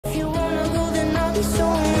I'll be so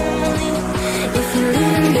lonely. If you're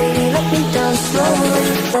leaving, baby, let me down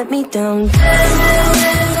slowly. Let me down.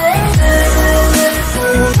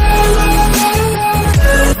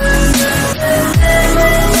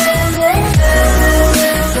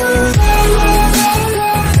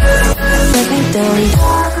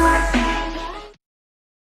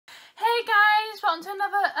 Hey guys, welcome to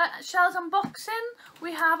another Shells unboxing.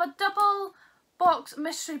 We have a double box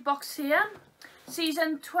mystery box here,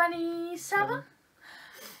 season 27.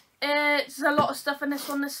 It's a lot of stuff in this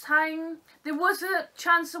one this time. There was a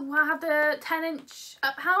chance to have the 10-inch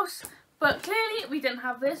up house, but clearly we didn't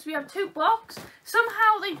have this. We have two boxes.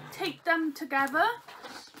 Somehow they take them together.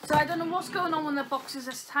 So I don't know what's going on with the boxes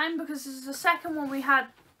this time, because this is the second one we had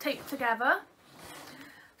taped together.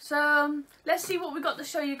 So let's see what we got to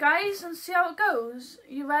show you guys and see how it goes.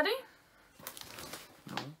 You ready?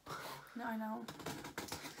 No. No, I know.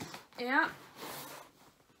 Yeah.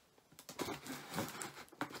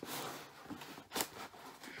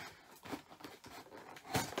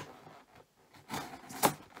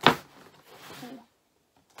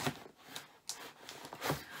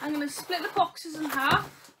 I'm going to split the boxes in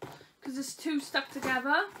half because there's two stuck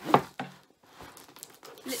together.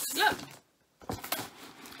 Look.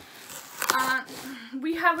 And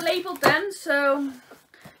we have labelled them, so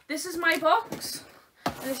this is my box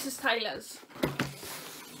and this is Tyler's.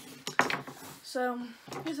 So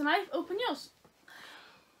here's a knife, open yours.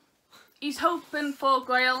 He's hoping for a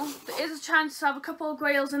grail. There is a chance to have a couple of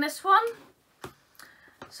grails in this one.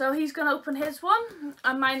 So he's going to open his one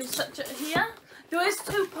and mine is such a here. There is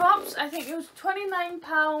two pops. I think it was £29.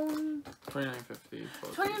 £29.50.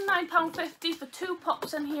 £29.50 for two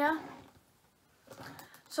pops in here.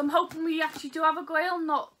 So I'm hoping we actually do have a grail,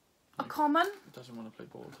 not a common. It doesn't want to play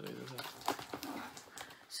ball today, does it?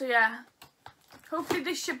 So yeah. Hopefully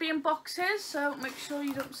this should be in boxes, so make sure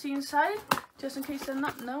you don't see inside. Just in case they're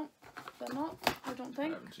not. No, they're not. I don't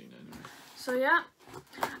think. I haven't seen it anyway. So yeah.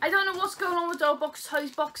 I don't know what's going on with Doll Box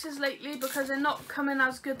Toys boxes lately because they're not coming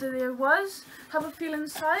as good as they was. Have a feel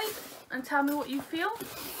inside and tell me what you feel.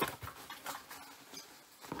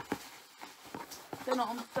 They're not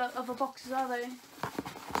on the other boxes, are they? There's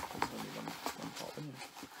only one pop in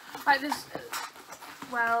here. Right, this.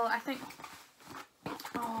 Well, I think.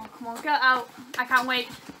 Oh, come on, get it out. I can't wait.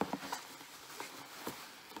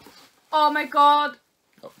 Oh my god.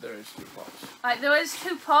 Oh, there is two pops. Right, there is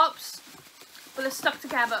two pops. But they're stuck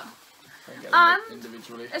together. And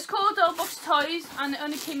individually. It's called Doll Box Toys and it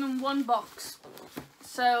only came in one box.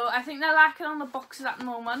 So I think they're lacking on the boxes at the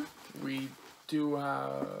moment. We do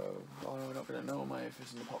have... Oh no, we're not going to know if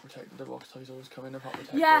it's in the pop protector. The box toys always come in a pop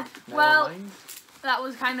protector. Yeah, Never well, mind. that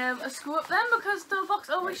was kind of a screw up then because Doll Box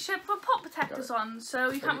always ship with pop protectors on.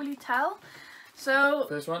 So you can't really tell. So...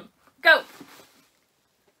 First one. Go!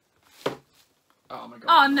 Oh my god.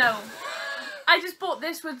 Oh no. I just bought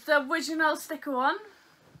this with the original sticker on.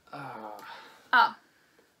 Oh.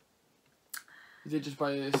 You did just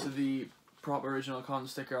buy this with the proper original con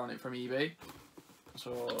sticker on it from eBay.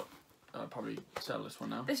 So I'll probably sell this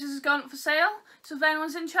one now. This is going up for sale. So if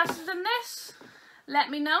anyone's interested in this, let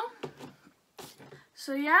me know.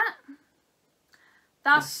 So yeah.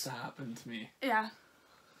 That's happened to me. Yeah.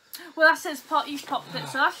 Well, that's his pot. He's popped it,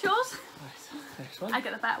 so that's yours. Right. Next one. I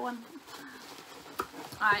get the better one.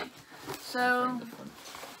 Alright. So.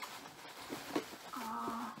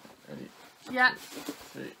 Ready? Yeah.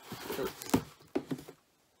 3, 2.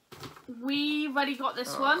 We already got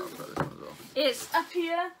this one. I've got this one as well. It's up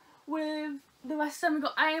here with the rest of them. We've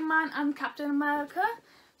got Iron Man and Captain America.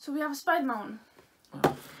 So we have a Spider-Man.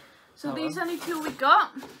 Oh. So these are only two we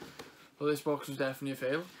got. Well, this box was definitely a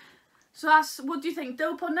fail. So that's, what do you think,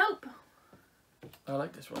 dope or nope? I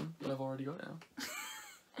like this one, but I've already got it now.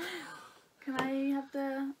 Can I have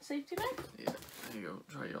the safety knife? Yeah, there you go.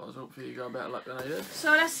 Try yours. Hopefully you got better luck than I did. So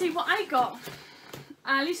let's see what I got.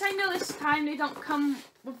 At least I know this time they don't come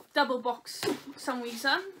with double box for some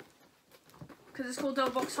reason. Because it's called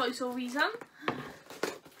Double Box Toys for a reason.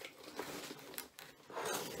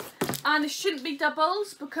 And it shouldn't be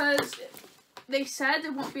doubles because they said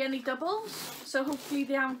there won't be any doubles. So hopefully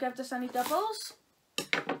they haven't given us any doubles.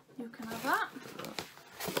 You can have that.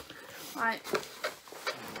 Right.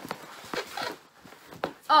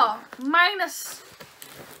 Oh, minus.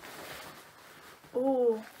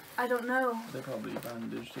 Oh, I don't know. They're probably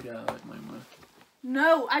bandaged together like mine were.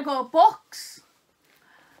 No, I got a box.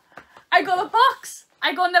 I got a box.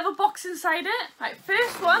 I got another box inside it. Right,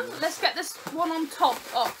 first one. Let's get this one on top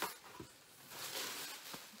off.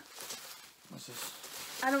 What's this?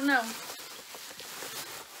 I don't know.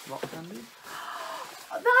 Rock candy?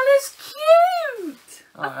 That is cute.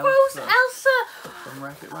 Oh, A frozen Elsa. From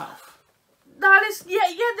Wreck-It Ralph. That is, yeah,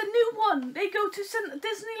 the new one. They go to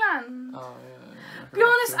Disneyland. Oh, yeah. Be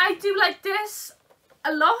honest, I do like this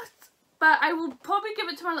a lot, but I will probably give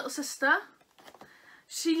it to my little sister.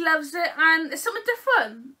 She loves it, and it's something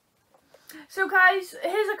different. So guys,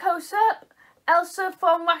 here's a close-up. Elsa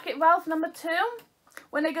from Wreck-It Ralph #2.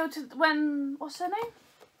 When they go to, what's her name?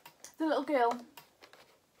 The little girl.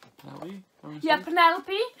 Penelope? Yeah,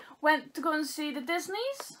 Penelope went to go and see the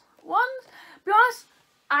Disney's ones. Be honest,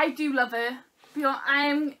 I do love it.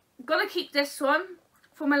 I'm gonna keep this one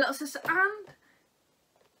for my little sister, and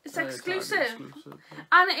it's exclusive.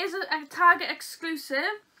 And it is a Target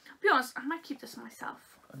exclusive. Be honest, I might keep this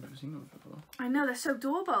myself. I've never seen those before. I know, they're so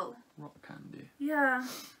adorable. Rock candy. Yeah.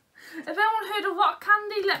 If anyone heard of rock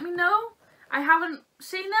candy, let me know. I haven't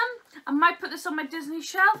seen them. I might put this on my Disney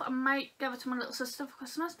shelf. I might give it to my little sister for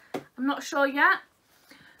Christmas. I'm not sure yet.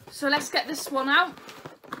 So let's get this one out.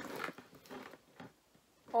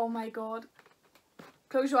 Oh my god.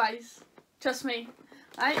 Close your eyes. Trust me.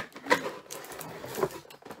 Right?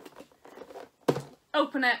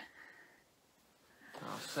 Open it.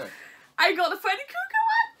 Oh, sick. I got the Freddy Krueger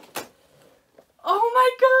one. Oh my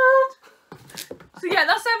god. So yeah,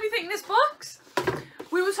 that's everything in this box.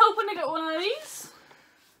 We was hoping to get one of these.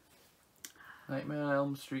 Nightmare on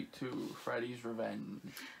Elm Street 2, Freddy's Revenge.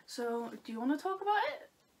 So, do you want to talk about it?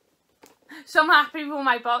 So I'm happy with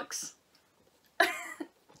my box.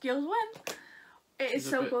 Girls win. It is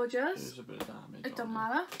so gorgeous. There's a bit of damage. It don't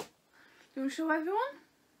matter. Do you want to show everyone?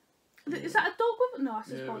 Yeah. Is that a dog with? No, that's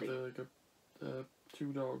his body. Yeah, with like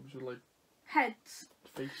two dogs with like heads.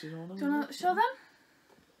 Faces on them. Do you want to show them?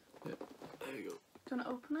 Yeah. There you go. Do you want to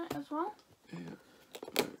open it as well? Yeah.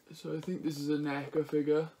 So I think this is a NECA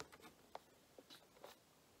figure.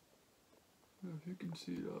 I don't know if you can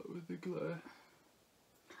see that with the glare.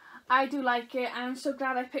 I do like it. I'm so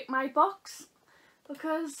glad I picked my box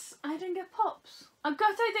because I didn't get Pops. I'm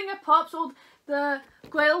gutted I didn't get Pops or the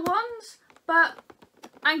Grail ones, but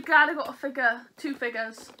I'm glad I got a figure, 2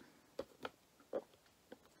 figures.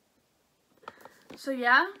 So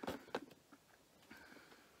yeah.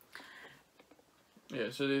 Yeah,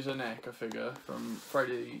 so there's a NECA figure from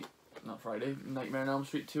Nightmare on Elm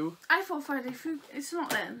Street 2. I thought Friday Food, it's not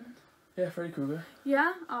then. Yeah, Freddy Krueger.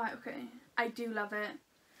 Yeah? Alright, okay. I do love it.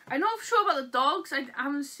 I'm not sure about the dogs, I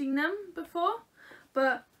haven't seen them before,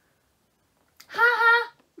 but haha!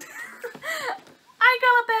 I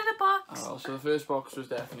got a better box. Oh, so the first box was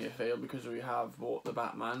definitely a fail because we have bought the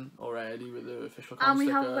Batman already with the official and we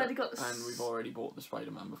sticker, have already got and we've already bought the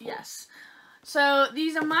Spider-Man before. Yes. So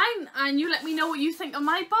these are mine, and you let me know what you think of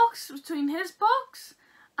my box between his box.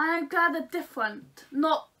 And I'm glad they're different,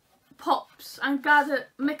 not Pops. I'm glad it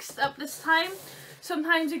mixed up this time.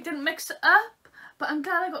 Sometimes it didn't mix it up, but I'm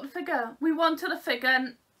glad I got the figure. We wanted a figure,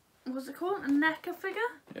 and what's it called? A NECA figure?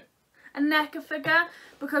 Yeah. A NECA figure,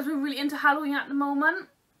 because we're really into Halloween at the moment.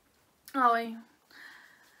 Are we?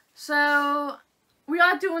 So we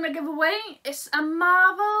are doing a giveaway. It's a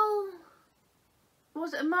Marvel.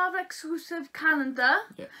 Was it a Marvel exclusive calendar?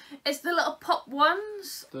 Yeah. It's the little pop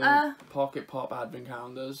ones. The Pocket Pop advent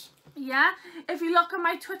calendars. Yeah. If you look at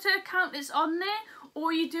my Twitter account, it's on there.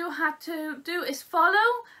 All you do have to do is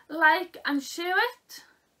follow, like, and share it,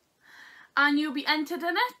 and you'll be entered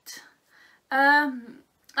in it.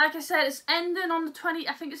 Like I said, it's ending on the 20.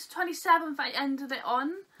 I think it's 27th. I ended it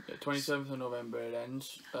on. Yeah, 27th of November it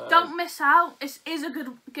ends. Don't miss out. It is a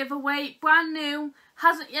good giveaway. Brand new.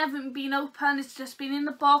 Hasn't even been open. It's just been in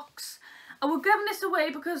the box. And we're giving this away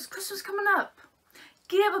because Christmas coming up.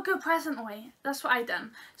 Give a good present away. That's what I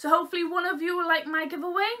done. So hopefully one of you will like my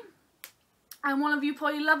giveaway. And one of you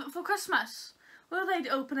probably love it for Christmas. Well, they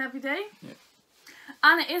open every day. Yeah.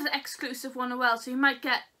 And it is an exclusive one as well. So you might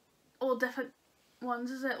get all different ones,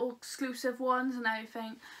 is it? All exclusive ones and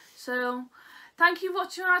everything. So thank you for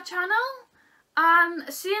watching our channel.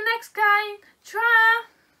 And see you next guy. Try.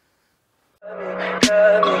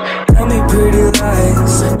 Tell me pretty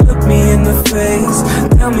lies, look me in the face,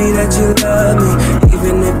 tell me that you love me.